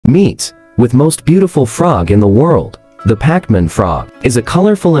Meet, with most beautiful frog in the world. The Pac-man frog is a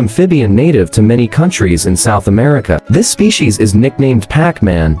colorful amphibian native to many countries in South America. This species is nicknamed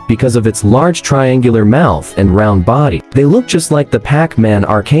Pac-man because of its large triangular mouth and round body. They look just like the Pac-Man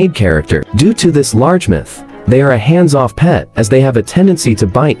arcade character. Due to this large myth, they are a hands-off pet as they have a tendency to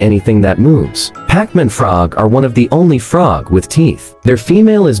bite anything that moves. Pac-man frog are one of the only frog with teeth. Their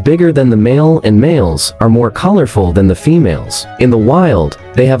female is bigger than the male and males are more colorful than the females. In the wild,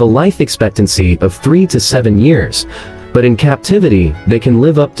 they have a life expectancy of 3 to 7 years, but in captivity, they can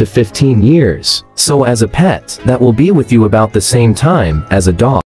live up to 15 years. So as a pet, that will be with you about the same time as a dog.